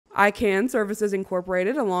ICANN Services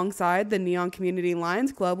Incorporated, alongside the Neon Community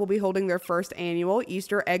Lions Club, will be holding their first annual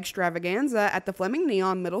Easter Egg-Stravaganza at the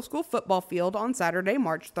Fleming-Neon Middle School football field on Saturday,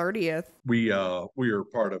 March 30th. We are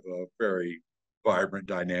part of a very vibrant,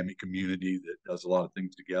 dynamic community that does a lot of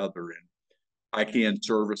things together. And ICANN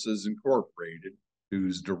Services Incorporated,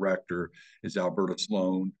 whose director is Alberta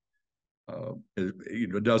Sloan,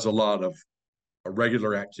 does a lot of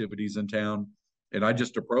regular activities in town. And I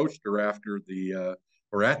just approached her after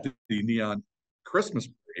at the Neon Christmas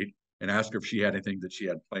parade and asked her if she had anything that she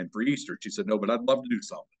had planned for Easter. She said, no, but I'd love to do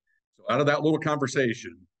something. So out of that little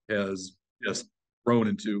conversation has just grown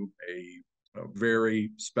into a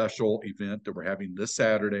very special event that we're having this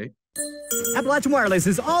Saturday. Appalachian Wireless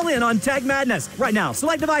is all in on Tag Madness. Right now,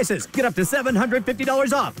 select devices get up to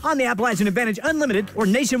 $750 off on the Appalachian Advantage Unlimited or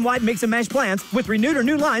nationwide mix and match plans with renewed or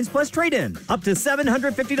new lines plus trade-in. Up to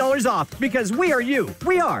 $750 off because we are you.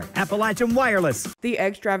 We are Appalachian Wireless. The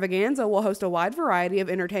Egg-Stravaganza will host a wide variety of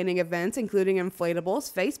entertaining events, including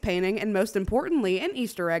inflatables, face painting, and most importantly, an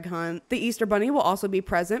Easter egg hunt. The Easter Bunny will also be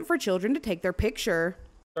present for children to take their picture.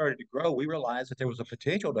 Started to grow, we realized that there was a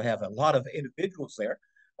potential to have a lot of individuals there.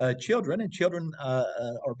 Children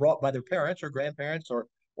are brought by their parents or grandparents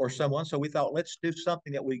or someone. So we thought, let's do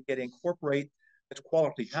something that we could incorporate this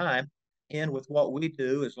quality time in with what we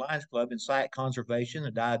do as Lions Club in sight conservation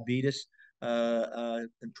and diabetes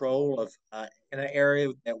control of in an area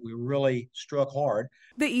that we really struck hard.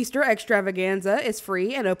 The Easter Extravaganza is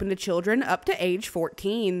free and open to children up to age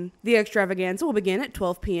 14. The Extravaganza will begin at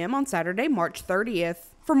 12 p.m. on Saturday, March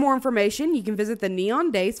 30th. For more information, you can visit the Neon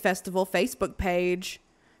Days Festival Facebook page.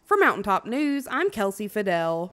 For Mountaintop News, I'm Kelsey Fidel.